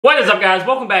What is up, guys?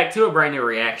 Welcome back to a brand new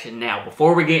reaction. Now,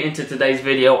 before we get into today's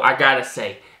video, I gotta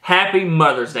say, happy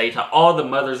Mother's Day to all the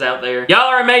mothers out there. Y'all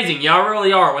are amazing. Y'all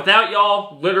really are. Without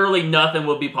y'all, literally nothing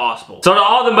would be possible. So to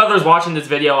all the mothers watching this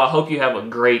video, I hope you have a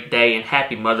great day and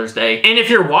happy Mother's Day. And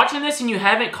if you're watching this and you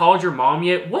haven't called your mom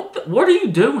yet, what are you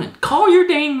doing? Call your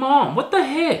dang mom. What the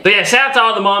heck? So yeah, shout out to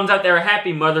all the moms out there.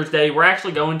 Happy Mother's Day. We're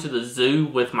actually going to the zoo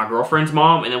with my girlfriend's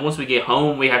mom, and then once we get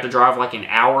home, we have to drive like an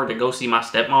hour to go see my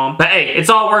stepmom. But hey,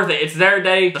 it's all worth it. It's their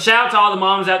day. So shout out to all the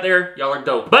moms out there. Y'all are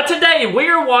dope. But today, we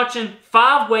are watching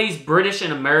 5 ways British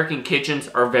and American kitchens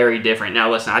are very different.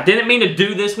 Now listen, I didn't mean to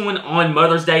do this one on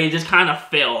Mother's Day. It just kind of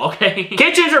fell, okay?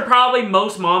 Kitchens are probably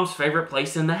most moms' favorite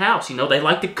place in the house. You know, they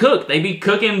like to cook. They be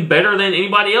cooking better than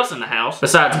anybody else in the house.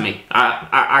 Besides me.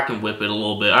 I can whip it a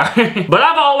little bit, all right? But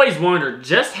I've always wondered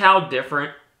just how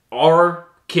different our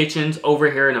kitchens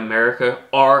over here in America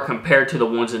are compared to the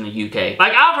ones in the UK.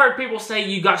 Like, I've heard people say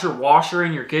you got your washer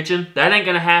in your kitchen. That ain't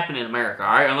gonna happen in America,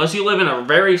 alright? Unless you live in a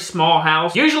very small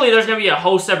house. Usually there's gonna be a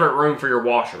whole separate room for your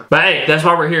washer. But hey, that's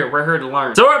why we're here. We're here to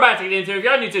learn. So we're about to get into it. If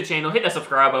y'all new to the channel, hit that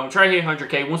subscribe button. Try to hit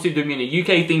 100K. Once you do me in a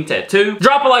UK themed tattoo.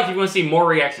 Drop a like if you want to see more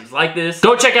reactions like this.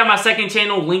 Go check out my second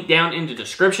channel, link down in the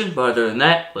description. But other than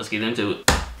that, let's get into it.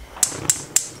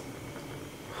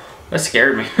 That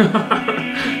scared me.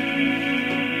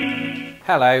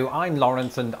 Hello, I'm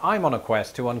Lawrence and I'm on a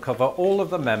quest to uncover all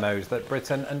of the memos that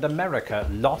Britain and America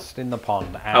lost in the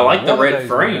pond. And I like the red those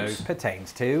frames. Memos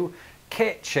pertains to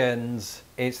kitchens.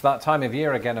 It's that time of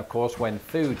year again, of course, when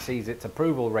food sees its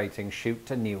approval ratings shoot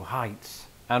to new heights.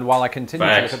 And while I continue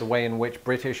to look at the way in which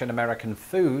British and American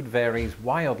food varies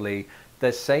wildly,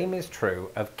 the same is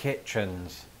true of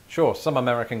kitchens. Sure, some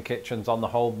American kitchens on the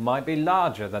whole might be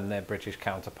larger than their British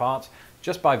counterparts,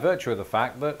 just by virtue of the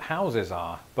fact that houses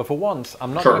are. But for once,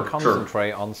 I'm not going to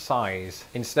concentrate on size.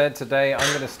 Instead, today, I'm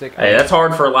going to stick... Hey, that's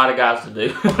hard for a lot of guys to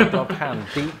do. ...dog hand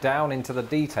deep down into the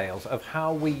details of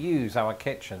how we use our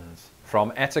kitchens.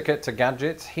 From etiquette to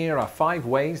gadgets, here are 5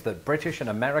 ways that British and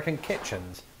American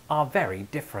kitchens are very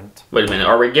different. Wait a minute,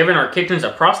 are we giving our kitchens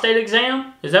a prostate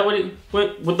exam? Is that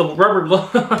what the rubber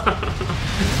glove?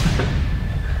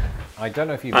 I don't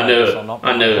know if you've heard this or not,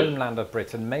 but the homeland of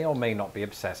Britain may or may not be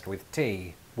obsessed with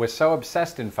tea. We're so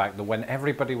obsessed, in fact, that when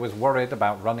everybody was worried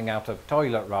about running out of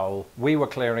toilet roll, we were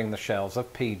clearing the shelves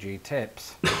of PG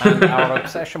Tips. And our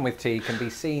obsession with tea can be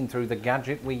seen through the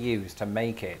gadget we use to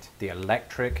make it, the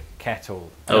electric kettle.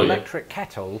 An electric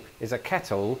kettle is a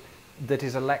kettle that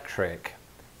is electric.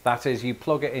 That is, you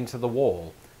plug it into the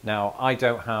wall. Now, I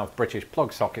don't have British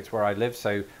plug sockets where I live,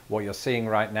 so what you're seeing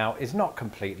right now is not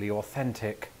completely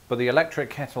authentic. But the electric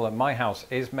kettle at my house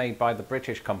is made by the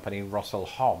British company Russell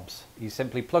Hobbs. You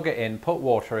simply plug it in, put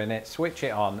water in it, switch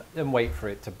it on, and wait for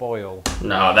it to boil.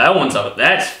 No,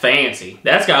 that's fancy.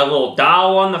 That's got a little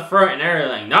dial on the front and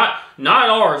everything. Not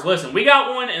ours. Listen, we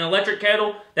got one, an electric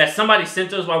kettle, that somebody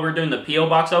sent us while we were doing the P.O.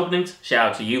 box openings.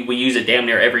 Shout out to you. We use it damn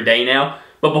near every day now.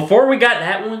 But before we got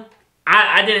that one,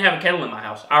 I didn't have a kettle in my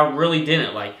house. I really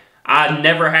didn't. Like, I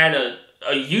never had a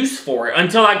use for it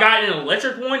until I got an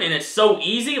electric one, and it's so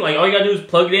easy. Like, all you gotta do is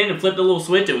plug it in and flip the little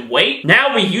switch and wait.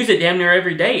 Now we use it damn near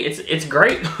every day. It's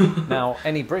great. Now,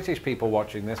 any British people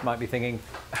watching this might be thinking,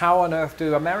 how on earth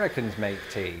do Americans make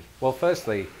tea? Well,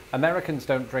 firstly, Americans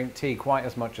don't drink tea quite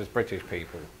as much as British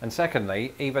people. And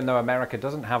secondly, even though America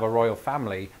doesn't have a royal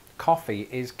family, coffee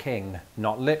is king.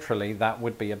 Not literally, that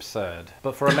would be absurd.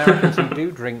 But for Americans who do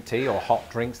drink tea or hot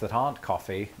drinks that aren't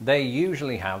coffee, they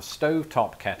usually have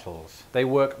stovetop kettles. They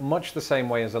work much the same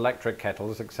way as electric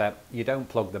kettles, except you don't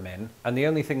plug them in, and the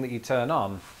only thing that you turn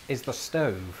on is the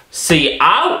stove. See,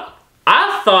 I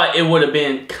thought it would have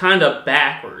been kind of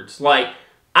backwards. Like,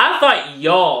 I thought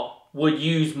y'all would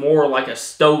use more like a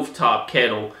stovetop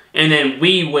kettle, and then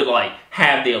we would like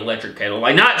have the electric kettle.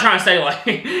 Like, not trying to say like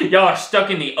y'all are stuck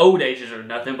in the old ages or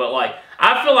nothing, but like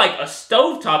I feel like a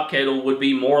stovetop kettle would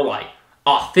be more like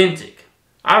authentic.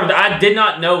 I did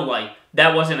not know like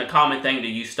that wasn't a common thing to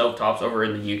use stovetops over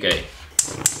in the UK.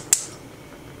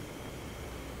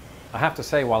 I have to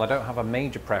say, while I don't have a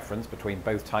major preference between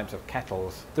both types of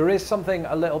kettles, there is something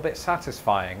a little bit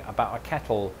satisfying about a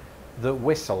kettle that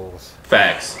whistles.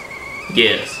 Facts.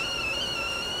 Yes.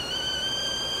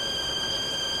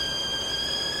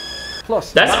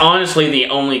 Plus, that's honestly the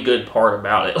only good part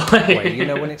about it. Well, you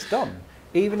know when it's done.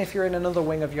 Even if you're in another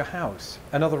wing of your house,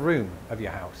 another room of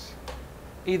your house.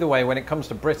 Either way, when it comes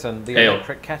to Britain, the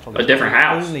electric kettle is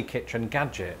the only kitchen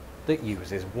gadget that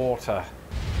uses water.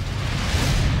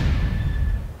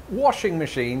 Washing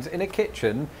machines in a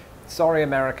kitchen Sorry,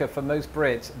 America, for most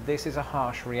Brits, this is a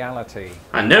harsh reality.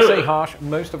 I know. I say harsh,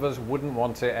 most of us wouldn't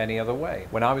want it any other way.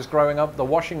 When I was growing up, the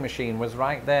washing machine was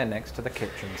right there next to the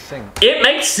kitchen sink. It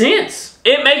makes sense.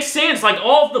 It makes sense. Like,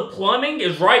 all of the plumbing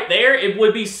is right there. It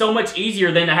would be so much easier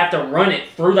than to have to run it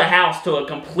through the house to a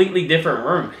completely different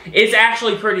room. It's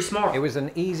actually pretty smart. It was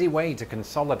an easy way to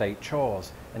consolidate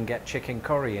chores and get chicken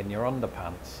curry in your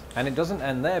underpants. And it doesn't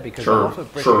end there, because a lot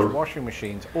of British washing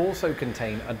machines also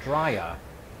contain a dryer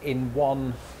in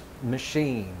one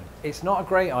machine. It's not a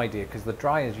great idea because the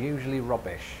dryer is usually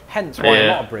rubbish. Hence why a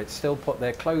lot of Brits still put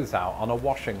their clothes out on a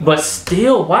washing machine. But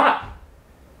still,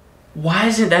 why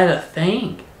isn't that a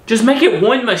thing? Just make it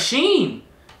one machine.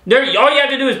 All you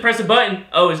have to do is press a button.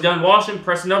 Oh, it's done washing.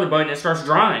 Press another button, it starts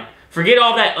drying. Forget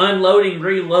all that unloading,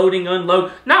 reloading,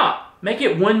 unload. Nah, make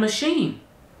it one machine.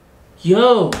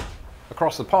 Yo.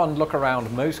 Across the pond, look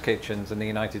around most kitchens in the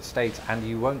United States and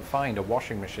you won't find a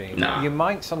washing machine. Nah. You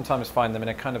might sometimes find them in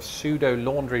a kind of pseudo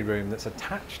laundry room that's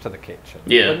attached to the kitchen,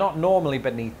 yeah, but not normally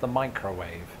beneath the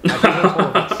microwave. I think all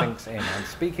of it sinks in. And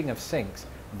speaking of sinks,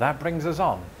 that brings us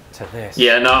on to this.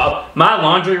 Yeah, no, my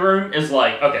laundry room is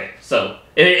like, okay, so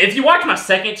if you watch my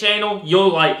second channel,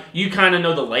 you kind of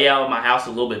know the layout of my house a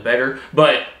little bit better,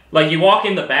 but like you walk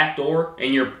in the back door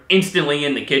and you're instantly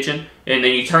in the kitchen, and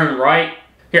then you turn right.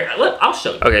 Here, I'll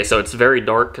show you. Okay, so it's very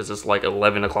dark because it's like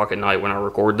 11 o'clock at night when I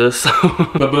record this.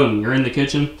 But boom, you're in the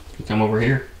kitchen. You come over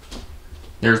here.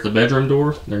 There's the bedroom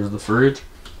door. There's the fridge.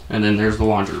 And then there's the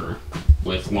laundry room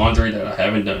with laundry that I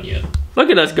haven't done yet. Look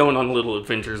at us going on little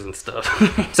adventures and stuff.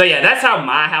 So yeah, that's how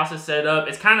my house is set up.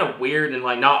 It's kind of weird, and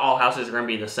like not all houses are going to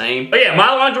be the same. But yeah,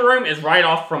 my laundry room is right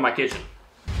off from my kitchen.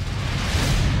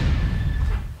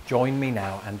 Join me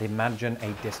now and imagine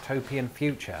a dystopian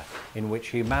future in which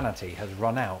humanity has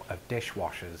run out of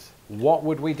dishwashers. What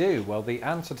would we do? Well, the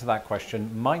answer to that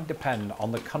question might depend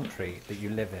on the country that you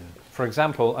live in. For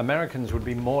example, Americans would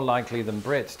be more likely than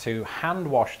Brits to hand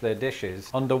wash their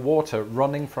dishes under water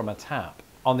running from a tap.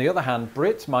 On the other hand,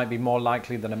 Brits might be more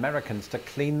likely than Americans to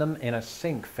clean them in a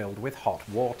sink filled with hot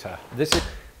water. This is...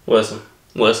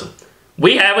 Listen.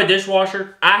 We have a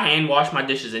dishwasher. I hand wash my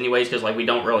dishes anyways because like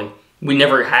we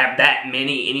never have that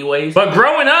many anyways. But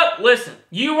growing up, listen,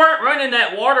 you weren't running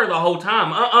that water the whole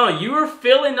time. You were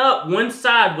filling up one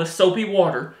side with soapy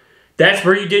water. That's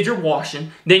where you did your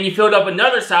washing. Then you filled up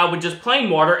another side with just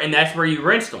plain water, and that's where you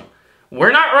rinsed them.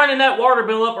 We're not running that water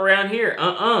bill up around here.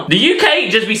 The UK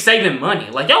just be saving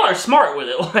money. Like, y'all are smart with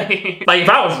it. Like if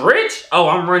I was rich, oh,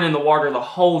 I'm running the water the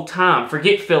whole time.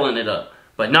 Forget filling it up.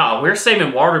 But no, we're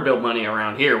saving water bill money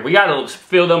around here. We gotta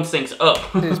fill them sinks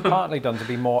up. It is partly done to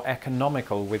be more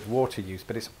economical with water use,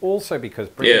 but it's also because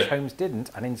British homes didn't,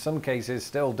 and in some cases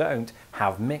still don't,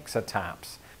 have mixer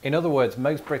taps. In other words,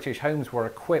 most British homes were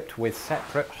equipped with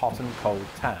separate hot and cold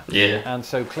taps. Yeah. And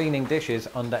so cleaning dishes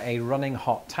under a running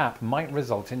hot tap might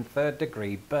result in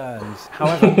third-degree burns.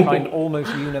 However, find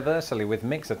almost universally with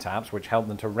mixer taps, which help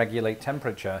them to regulate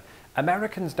temperature,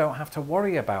 Americans don't have to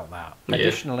worry about that. Yeah.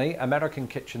 Additionally, American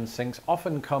kitchen sinks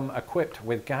often come equipped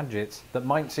with gadgets that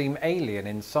might seem alien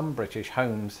in some British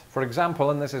homes. For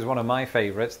example, and this is one of my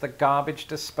favourites, the garbage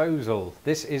disposal.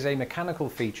 This is a mechanical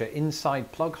feature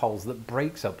inside plug holes that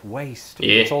breaks up waste.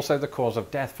 Yeah. It's also the cause of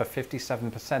death for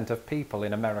 57% of people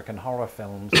in American horror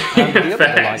films. And the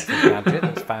other delightful gadget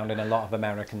that's found in a lot of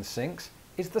American sinks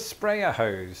is the sprayer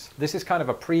hose. This is kind of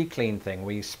a pre-clean thing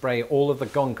where you spray all of the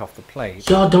gunk off the plate.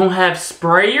 Y'all don't have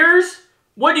sprayers?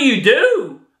 What do you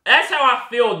do? That's how I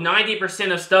fill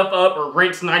 90% of stuff up or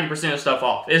rinse 90% of stuff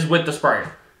off, is with the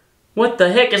sprayer. What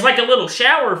the heck? It's like a little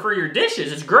shower for your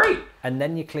dishes. It's great. And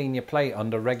then you clean your plate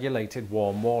under regulated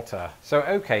warm water. So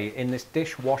okay, in this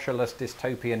dishwasherless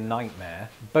dystopian nightmare,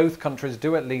 both countries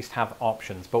do at least have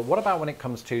options. But what about when it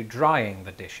comes to drying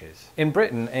the dishes? In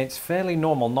Britain, it's fairly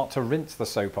normal not to rinse the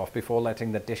soap off before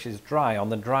letting the dishes dry on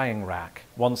the drying rack.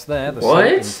 Once there, the soap,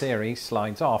 in theory,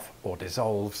 slides off or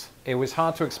dissolves. It was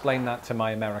hard to explain that to my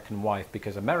American wife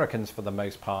because Americans, for the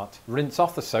most part, rinse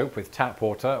off the soap with tap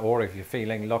water or, if you're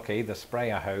feeling lucky, the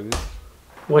sprayer hose.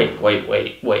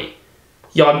 Wait.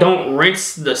 Y'all don't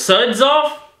rinse the suds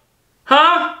off?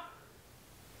 Huh?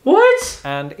 What?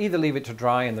 And either leave it to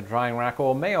dry in the drying rack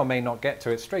or may not get to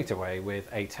it straight away with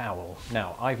a towel.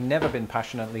 Now, I've never been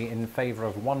passionately in favour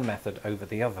of one method over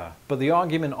the other, but the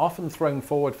argument often thrown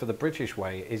forward for the British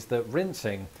way is that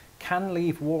rinsing can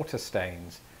leave water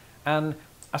stains. And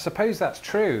I suppose that's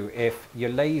true if you're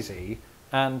lazy,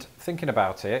 and thinking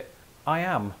about it, I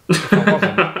am. If I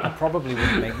wasn't, I probably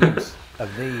wouldn't make use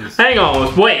of these. Hang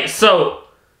on, wait, so,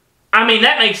 I mean,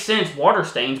 that makes sense, water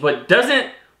stains, but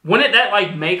doesn't wouldn't that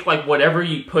like make like whatever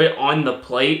you put on the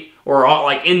plate or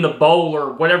like in the bowl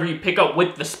or whatever you pick up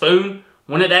with the spoon,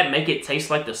 wouldn't that make it taste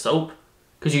like the soap?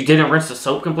 Because you didn't rinse the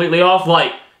soap completely off.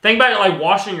 Like, think about it like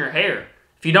washing your hair.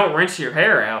 If you don't rinse your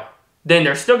hair out, then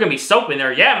there's still going to be soap in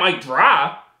there. Yeah, it might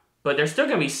dry, but there's still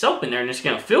going to be soap in there and it's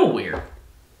going to feel weird.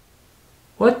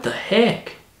 What the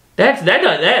heck? That's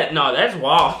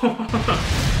wild.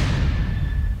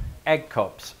 Egg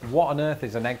cups. What on earth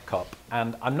is an egg cup?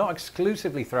 And I'm not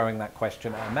exclusively throwing that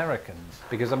question at Americans,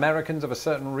 because Americans of a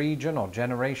certain region or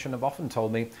generation have often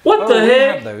told me, what the heck? We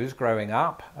had those growing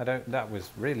up. That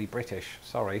was really British,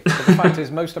 sorry. But the fact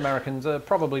is, most Americans are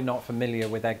probably not familiar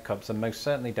with egg cups and most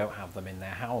certainly don't have them in their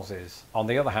houses. On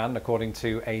the other hand, according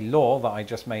to a law that I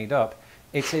just made up,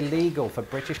 it's illegal for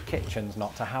British kitchens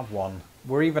not to have one.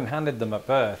 We're even handed them at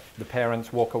birth. The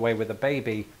parents walk away with a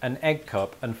baby, an egg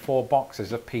cup and 4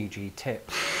 boxes of PG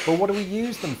tips. But what do we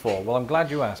use them for? Well, I'm glad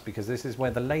you asked, because this is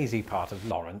where the lazy part of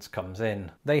Lawrence comes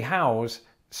in. They house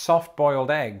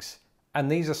soft-boiled eggs, and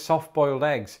these are soft-boiled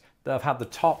eggs that have had the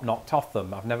top knocked off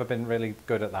them. I've never been really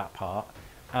good at that part.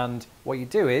 And what you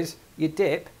do is you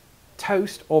dip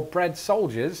toast or bread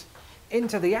soldiers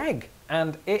into the egg.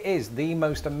 And it is the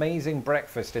most amazing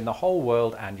breakfast in the whole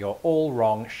world, and you're all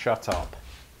wrong. Shut up.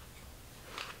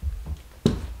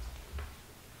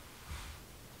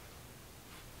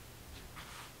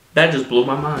 That just blew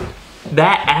my mind.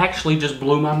 That actually just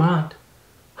blew my mind.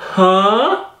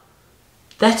 Huh?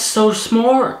 That's so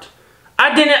smart.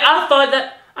 I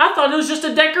thought it was just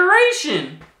a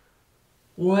decoration.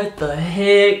 What the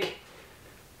heck?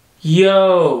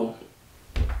 Yo.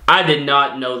 I did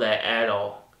not know that at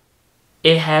all.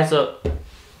 It has a...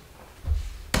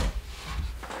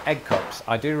 Egg cups.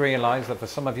 I do realise that for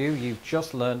some of you, you've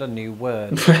just learned a new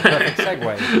word. Perfect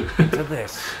segue to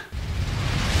this.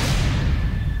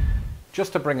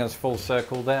 Just to bring us full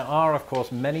circle, there are of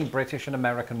course many British and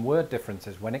American word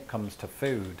differences when it comes to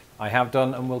food. I have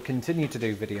done and will continue to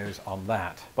do videos on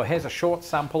that. But here's a short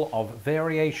sample of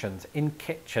variations in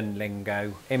kitchen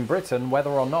lingo. In Britain,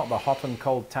 whether or not the hot and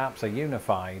cold taps are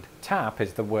unified, tap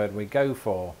is the word we go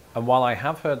for. And while I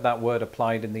have heard that word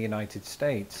applied in the United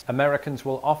States, Americans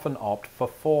will often opt for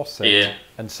faucet. Yeah.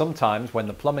 And sometimes when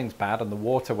the plumbing's bad and the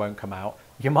water won't come out,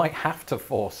 you might have to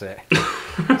force it.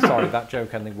 Sorry, that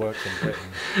joke only works in Britain.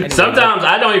 Anyway, sometimes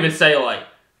I don't even say like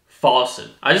faucet.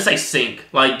 I just say sink.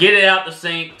 Like, get it out the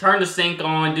sink, turn the sink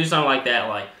on, do something like that.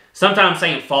 Like, sometimes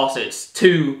saying faucet's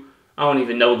too, I don't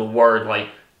even know the word, like,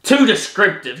 too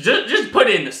descriptive. Just put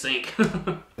it in the sink.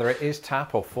 Whether it is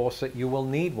tap or faucet, you will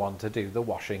need one to do the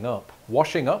washing up.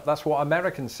 Washing up, that's what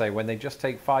Americans say when they just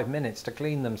take 5 minutes to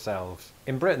clean themselves.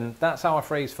 In Britain, that's our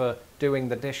phrase for doing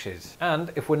the dishes.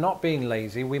 And if we're not being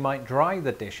lazy, we might dry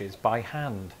the dishes by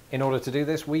hand. In order to do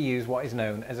this, we use what is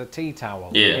known as a tea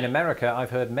towel. Yeah. In America, I've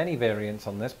heard many variants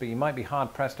on this, but you might be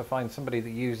hard-pressed to find somebody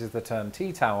that uses the term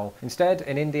tea towel. Instead,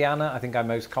 in Indiana, I think I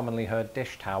most commonly heard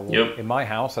dish towel. Yep. In my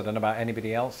house, I don't know about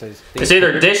anybody else's. It's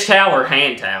either dish towel or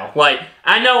hand towel. Like,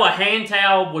 I know a hand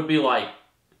towel would be like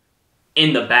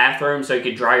in the bathroom, so you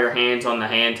could dry your hands on the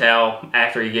hand towel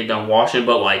after you get done washing,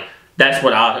 but like, that's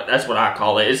what I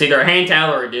call it. It's either a hand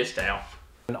towel or a dish towel.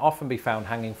 Can often be found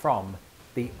hanging from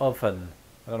the oven.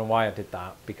 I don't know why I did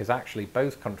that, because actually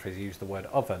both countries use the word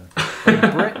oven. But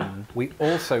in Britain, we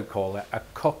also call it a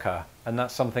cooker, and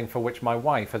that's something for which my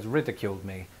wife has ridiculed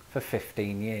me for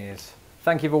 15 years.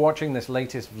 Thank you for watching this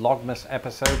latest Vlogmas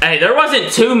episode. Hey, there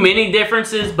wasn't too many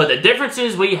differences, but the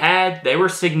differences we had, they were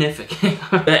significant.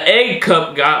 The egg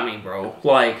cup got me, bro.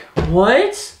 Like,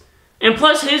 what? And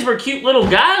plus, his were cute little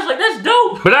guys. Like, that's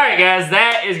dope. But alright, guys,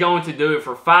 that is going to do it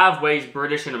for 5 ways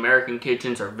British and American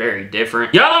kitchens are very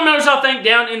different. Y'all let me know what y'all think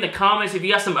down in the comments. If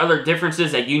you got some other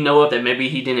differences that you know of that maybe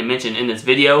he didn't mention in this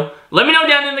video, let me know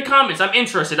down in the comments. I'm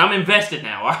interested. I'm invested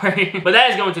now, alright? But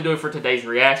that is going to do it for today's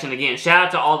reaction. Again, shout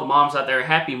out to all the moms out there.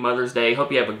 Happy Mother's Day.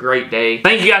 Hope you have a great day.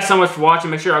 Thank you guys so much for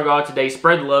watching. Make sure y'all go out today.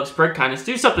 Spread love, spread kindness.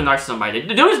 Do something nice to somebody.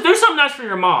 Do something nice for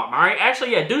your mom, alright?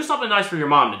 Actually, yeah, do something nice for your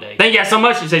mom today. Thank you guys so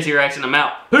much. This is Reaction. I'm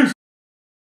out. Peace.